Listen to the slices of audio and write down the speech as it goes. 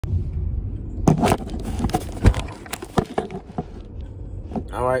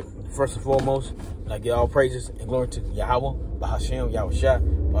All right, first and foremost, I give all praises and glory to Yahweh, Bahashem,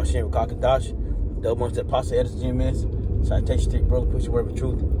 Yahushua, Bahashem, Kakadash, the ones that Pastor Edison GMS, Citation Street, Brother, push your word of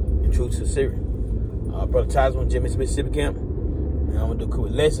truth, and truth to Syria. Brother Tysman, GMS Mississippi Camp, and I'm going to do a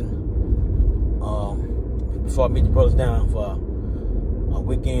quick lesson before I meet the brothers down for a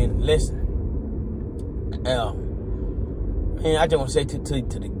weekend lesson. Man, I just want to say to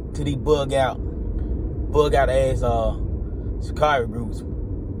these bug out ass Sakari groups.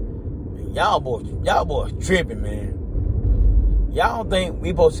 Y'all boys tripping, man. Y'all think we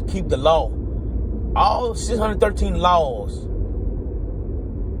supposed to keep the law. All 613 laws.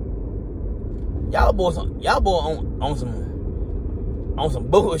 Y'all boys on some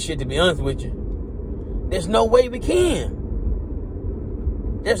bullshit, to be honest with you. There's no way we can.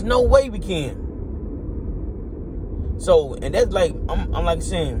 There's no way we can. So, and that's like, I'm like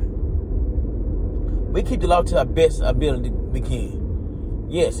saying, we keep the law to our best ability we can.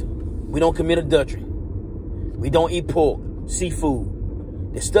 Yes, we don't commit adultery. We don't eat pork,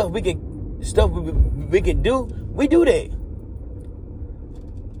 seafood. The stuff we can do, we do that.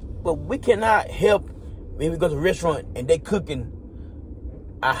 But we cannot help when we go to a restaurant and they cooking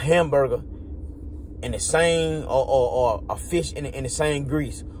a hamburger in the same or a fish in the same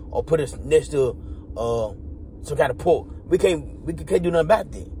grease, or put us next to some kind of pork. We can't do nothing about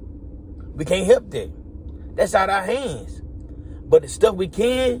that. We can't help that. That's out of our hands. But the stuff we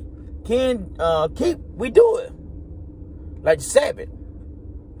can keep, we do it. Like the Sabbath.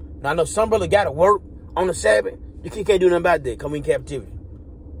 Now I know some brother got to work on the Sabbath. You can't do nothing about that. Come in captivity.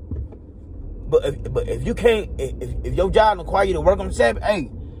 But if you can't, if your job require you to work on the Sabbath,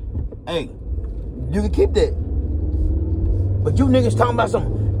 hey, you can keep that. But you niggas talking about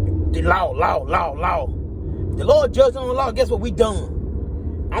some law. The Lord judged on the law. Guess what? We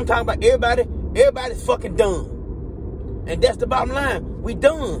done. I'm talking about everybody. Everybody's fucking done. And that's the bottom line. We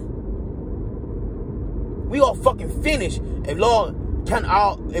done. We all fucking finished. If Lord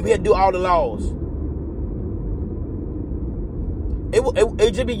if we had to do all the laws, it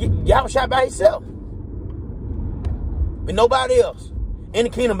would just be Yahushua by himself. With nobody else. In the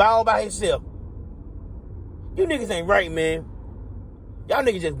kingdom all by himself. You niggas ain't right, man. Y'all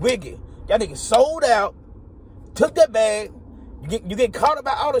niggas just wicked. Y'all niggas sold out. Took that bag. You get caught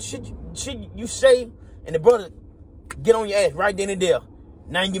about all the shit you say, and the brother get on your ass right then and there.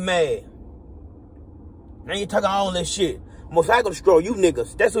 Now you mad. Now you talking all this shit. Most I gonna destroy you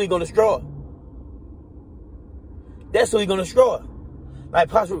niggas. That's who he gonna destroy. That's who he gonna destroy. Like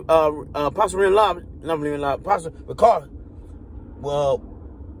Pastor Ricard. Well,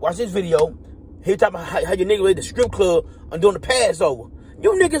 watch this video. He talking about how you niggas at the strip club and doing the Passover.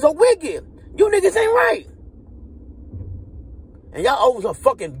 You niggas are wicked. You niggas ain't right. And y'all over some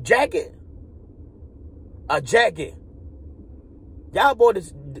fucking jacket. A jacket. Y'all boy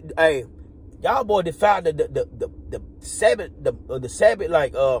defiled the Sabbath, the Sabbath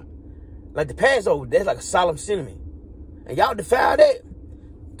like the Passover. That's like a solemn ceremony. And y'all defiled that.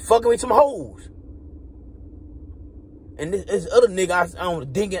 Fucking with some hoes. And this other nigga, I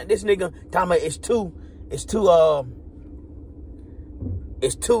don't dig it. This nigga talking about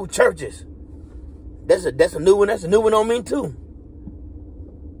it's two churches. That's a new one. That's a new one on me too.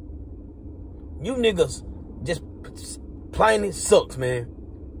 You niggas just plain sucks, man.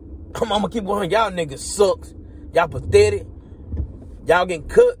 I'm gonna keep on. Y'all niggas sucks. Y'all pathetic. Y'all getting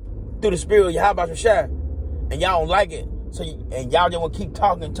cut through the spirit of Yahweh Shai, and y'all don't like it. So and y'all just wanna keep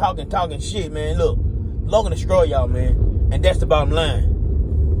talking shit, man. Look, Lord gonna destroy y'all, man, and that's the bottom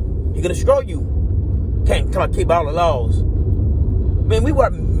line. He gonna destroy you. Can't come and keep all the laws, man. We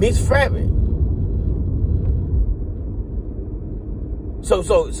were misfrapping. So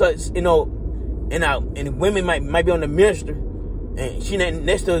you know. And women might be on the minister, and she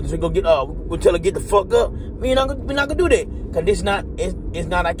next to go get we'll tell her get the fuck up. We're not gonna do that, cause it's not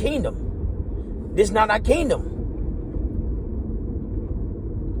our kingdom. This not our kingdom.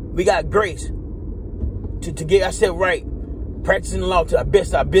 We got grace to get ourselves right, practicing the law to our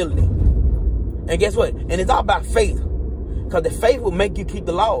best ability. And guess what? And it's all about faith, cause the faith will make you keep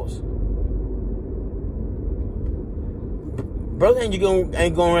the laws. Brother, ain't going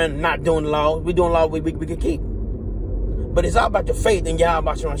around not doing the law. We doing law we can keep. But it's all about your faith and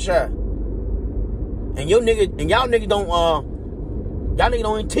Yahweh Shai. And y'all niggas don't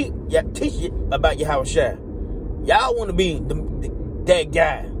even teach you about Yahweh Shai. Y'all want to be that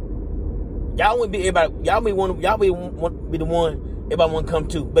guy. Y'all want to be everybody. Y'all want to be the one everybody want to come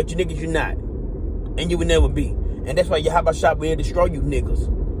to. But you niggas, you not, and you will never be. And that's why Yahweh Shai will destroy you niggas.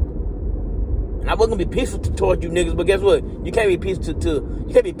 And I wasn't gonna be peaceful towards you niggas, but guess what? You can't be peaceful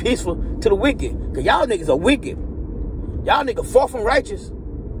to the wicked. Cause y'all niggas are wicked. Y'all niggas far from righteous.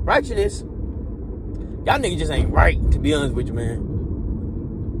 righteousness. Y'all niggas just ain't right, to be honest with you, man.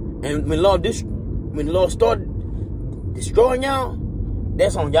 And when the Lord started destroying y'all,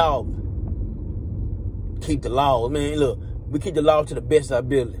 that's on y'all. Keep the law. Man, look, we keep the law to the best of our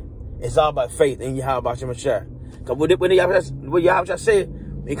ability. It's all about faith in Yahweh Shemashah. Because what Yahweh said,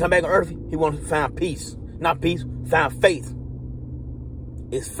 when he come back on earth, he wants to find peace. Not peace, find faith.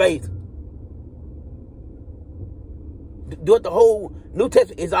 It's faith. The whole New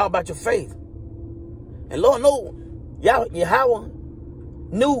Testament is all about your faith. And Lord know, Yahweh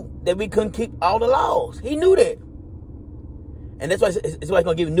knew that we couldn't keep all the laws. He knew that. And that's why it's why he's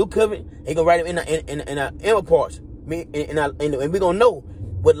going to give a new covenant. He's going to write them in our inner parts. And we're going to know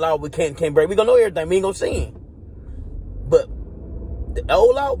what law we can't break. We're going to know everything. We ain't going to sin. But the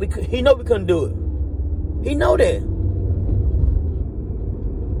old law, he know we couldn't do it. He know that.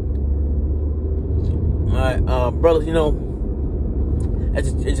 All right, brothers, you know,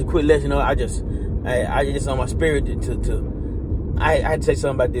 it's a quick lesson. You know, I just on my spirit I had to say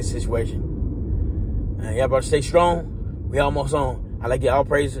something about this situation. Y'all better stay strong. We almost on. I like to give all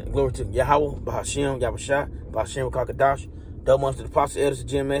praise and glory to Yahweh, Bahashem, Yahushua, Bahashem, Kakadash, double months to the apostle, elders of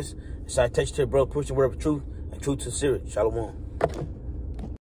GMS, citation to the brother, pushing word of truth and truth to the spirit. Shalom.